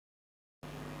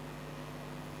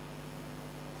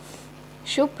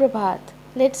Shubh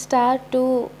Let's start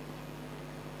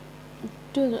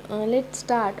let's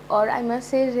start, or I must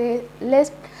say,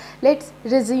 let's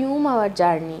resume our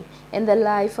journey in the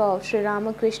life of Sri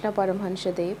Ramakrishna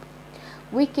Paramhansa Dev.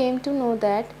 We came to know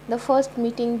that the first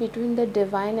meeting between the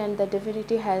divine and the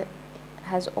divinity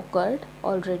has occurred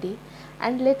already,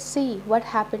 and let's see what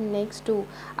happened next to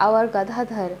our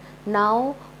Gadadhar,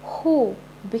 now who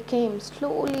became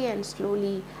slowly and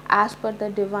slowly, as per the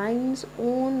divine's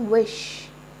own wish,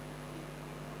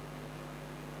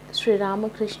 Sri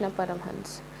Ramakrishna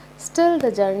Paramhans. Still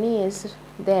the journey is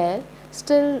there,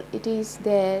 still it is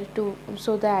there to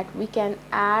so that we can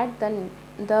add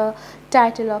the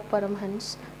title of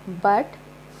Paramhans. But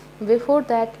before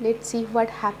that, let's see what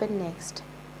happened next.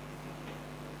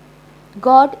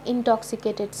 God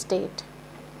intoxicated state.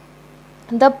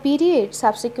 The period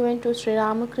subsequent to Sri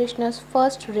Ramakrishna's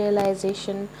first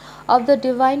realization of the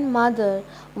Divine Mother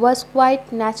was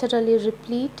quite naturally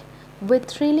replete with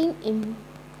thrilling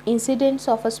incidents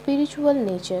of a spiritual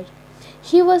nature.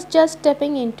 He was just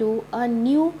stepping into a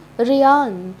new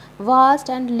realm, vast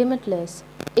and limitless.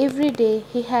 Every day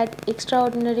he had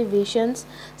extraordinary visions,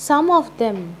 some of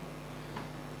them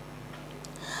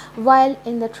while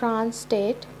in the trance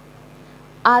state,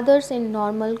 others in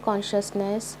normal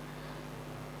consciousness.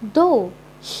 Though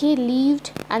he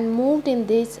lived and moved in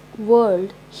this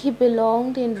world, he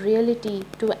belonged in reality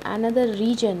to another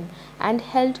region and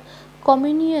held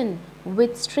communion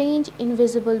with strange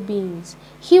invisible beings.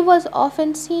 He was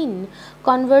often seen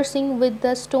conversing with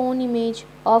the stone image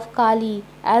of Kali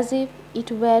as if it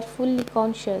were fully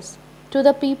conscious. To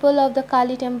the people of the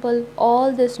Kali temple,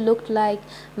 all this looked like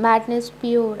madness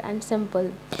pure and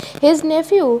simple. His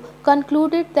nephew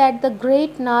concluded that the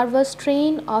great nervous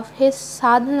strain of his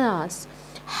sadhanas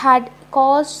had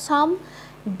caused some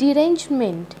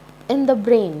derangement in the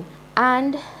brain,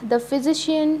 and the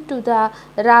physician to the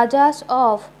Rajas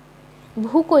of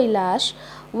Bhukailash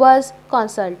was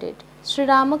consulted. Sri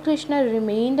Ramakrishna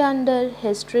remained under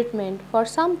his treatment for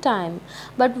some time,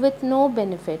 but with no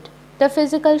benefit. The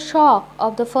physical shock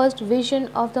of the first vision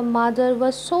of the mother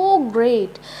was so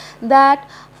great that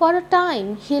for a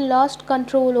time he lost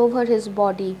control over his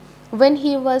body. When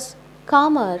he was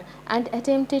calmer and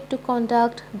attempted to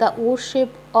conduct the worship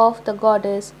of the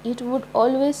goddess, it would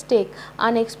always take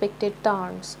unexpected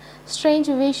turns. Strange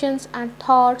visions and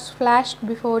thoughts flashed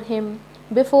before him.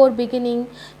 Before beginning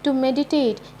to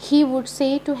meditate, he would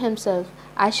say to himself,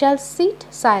 I shall sit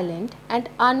silent and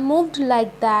unmoved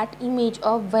like that image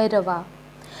of Vairava.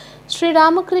 Sri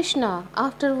Ramakrishna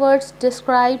afterwards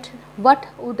described what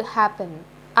would happen.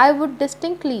 I would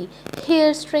distinctly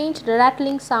hear strange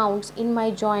rattling sounds in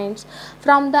my joints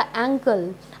from the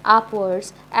ankle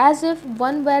upwards, as if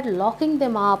one were locking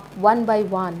them up one by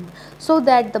one, so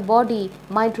that the body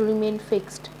might remain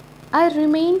fixed. I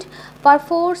remained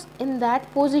perforce in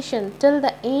that position till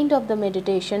the end of the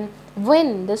meditation,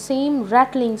 when the same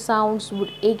rattling sounds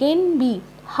would again be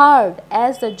heard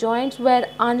as the joints were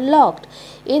unlocked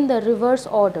in the reverse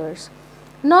orders.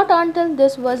 Not until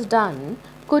this was done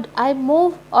could I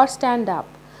move or stand up.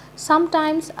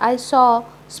 Sometimes I saw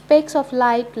specks of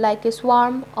light like a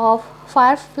swarm of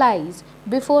fireflies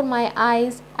before my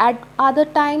eyes, at other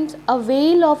times a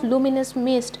veil of luminous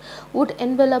mist would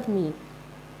envelop me.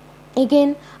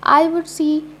 Again, I would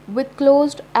see with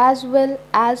closed as well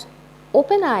as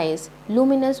open eyes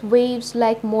luminous waves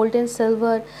like molten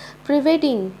silver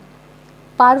pervading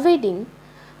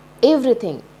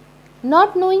everything.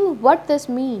 Not knowing what this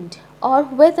meant or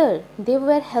whether they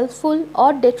were helpful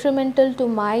or detrimental to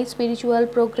my spiritual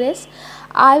progress,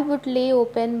 I would lay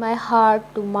open my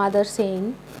heart to Mother,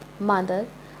 saying, Mother,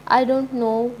 I don't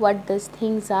know what these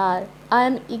things are. I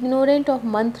am ignorant of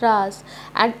mantras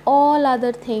and all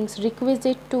other things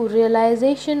requisite to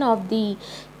realization of Thee.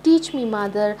 Teach me,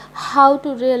 Mother, how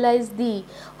to realize Thee.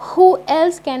 Who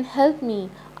else can help me?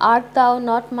 Art Thou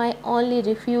not my only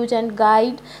refuge and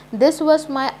guide? This was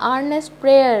my earnest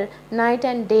prayer night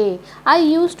and day. I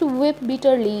used to weep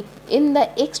bitterly in the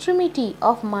extremity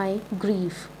of my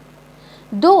grief.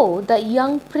 Though the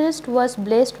young priest was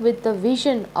blessed with the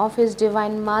vision of his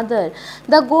divine mother,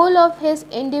 the goal of his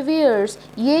endeavors,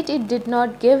 yet it did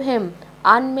not give him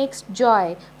unmixed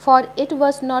joy, for it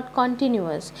was not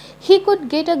continuous. He could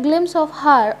get a glimpse of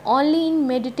her only in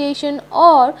meditation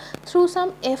or through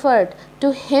some effort.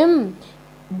 To him,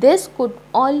 this could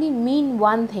only mean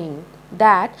one thing,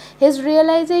 that his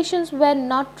realizations were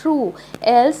not true,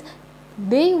 else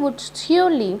they would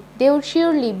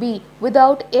surely be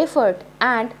without effort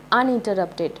and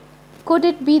uninterrupted. Could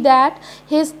it be that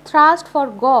his thirst for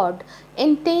God,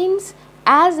 intense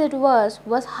as it was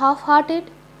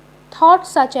half-hearted? Thoughts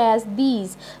such as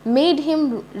these made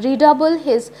him redouble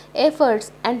his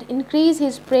efforts and increase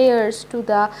his prayers to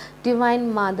the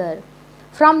Divine Mother.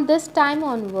 From this time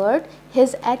onward,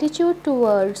 his attitude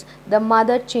towards the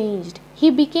Mother changed. He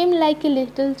became like a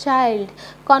little child,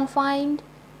 confined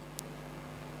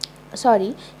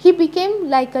he became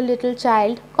like a little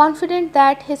child, confident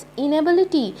that his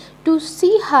inability to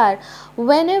see her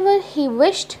whenever he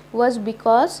wished was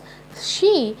because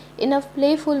she, in a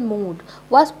playful mood,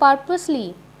 was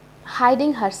purposely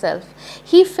hiding herself.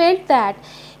 He felt that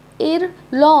ere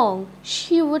long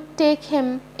she would take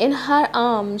him in her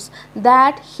arms,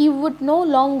 that he would no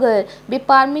longer be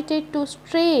permitted to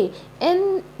stray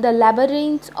in the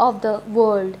labyrinths of the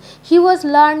world. He was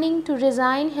learning to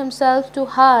resign himself to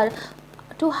her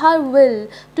will,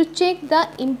 to check the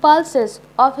impulses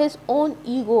of his own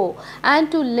ego,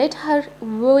 and to let her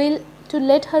will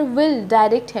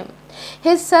direct him.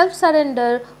 His self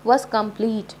surrender was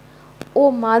complete. O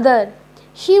Mother,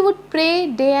 he would pray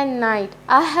day and night,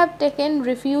 I have taken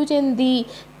refuge in thee.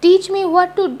 Teach me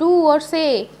what to do or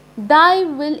say. Thy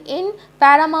will in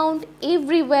paramount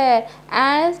everywhere,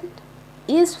 and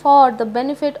is for the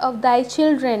benefit of thy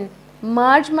children.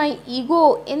 Merge my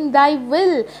ego in thy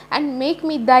will and make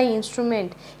me thy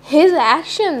instrument. His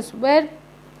actions were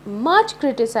much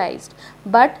criticized,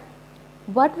 but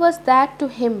what was that to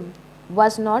him?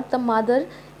 Was not the Mother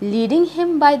leading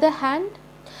him by the hand?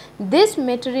 This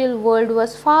material world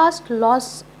was fast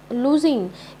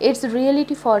losing its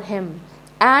reality for him,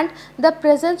 and the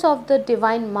presence of the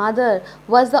Divine Mother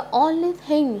was the only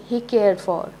thing he cared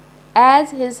for.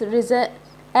 As his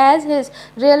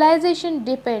realization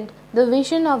deepened, the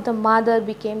vision of the Mother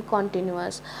became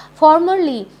continuous.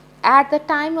 Formerly, at the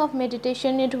time of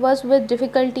meditation, it was with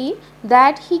difficulty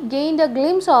that he gained a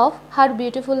glimpse of her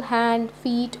beautiful hand,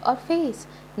 feet, or face.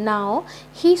 Now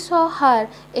he saw her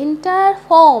entire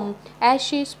form as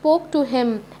she spoke to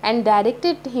him and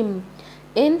directed him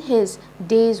in his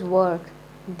day's work.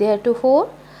 Theretofore,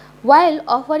 while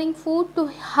offering food to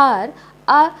her,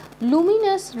 a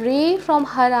luminous ray from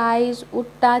her eyes would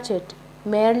touch it,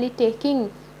 merely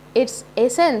taking its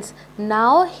essence.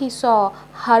 Now he saw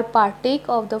her partake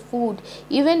of the food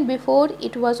even before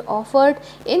it was offered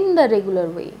in the regular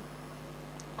way.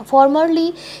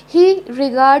 Formerly, he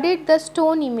regarded the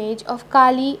stone image of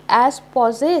Kali as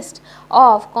possessed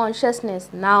of consciousness.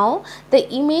 Now, the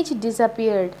image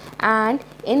disappeared, and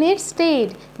in its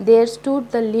stead there stood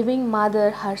the living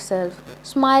Mother herself,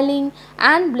 smiling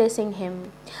and blessing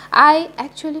him. I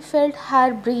actually felt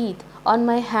her breathe on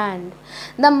my hand.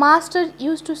 The Master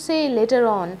used to say later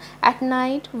on, at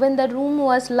night when the room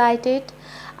was lighted,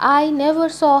 I never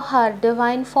saw her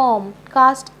divine form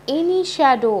cast any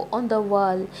shadow on the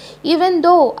wall, even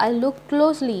though I looked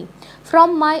closely.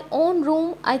 From my own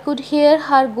room, I could hear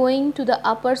her going to the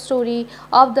upper story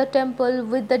of the temple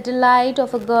with the delight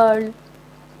of a girl,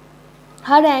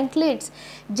 her anklets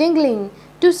jingling.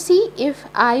 To see if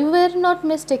I were not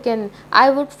mistaken,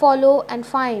 I would follow and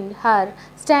find her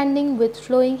standing with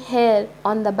flowing hair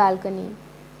on the balcony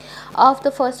of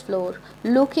the first floor,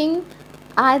 looking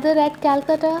either at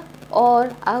Calcutta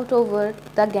or out over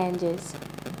the Ganges.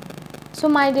 So,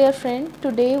 my dear friend,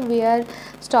 today we are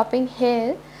stopping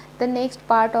here. The next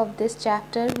part of this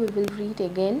chapter we will read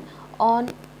again on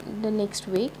the next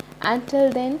week.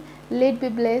 Until then, let be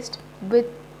blessed with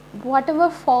whatever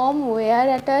form we are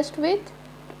attached with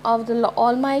of the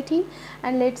Almighty,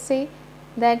 and let's say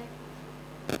that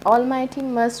Almighty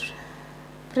must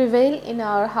prevail in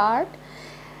our heart.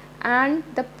 And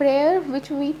the prayer which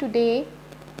we today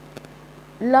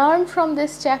learn from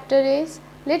this chapter is,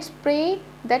 let's pray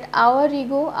that our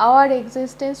ego, our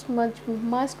existence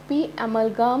must be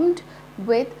amalgamated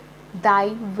with thy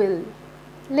will.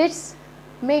 Let's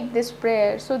make this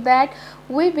prayer so that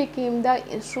we become the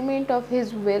instrument of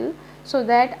his will, so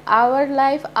that our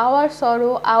life, our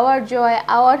sorrow, our joy,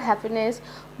 our happiness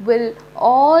will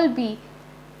all be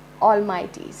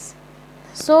Almighty's.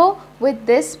 So with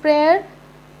this prayer,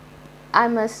 I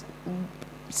must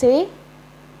say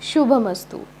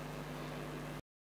Shubhamastu.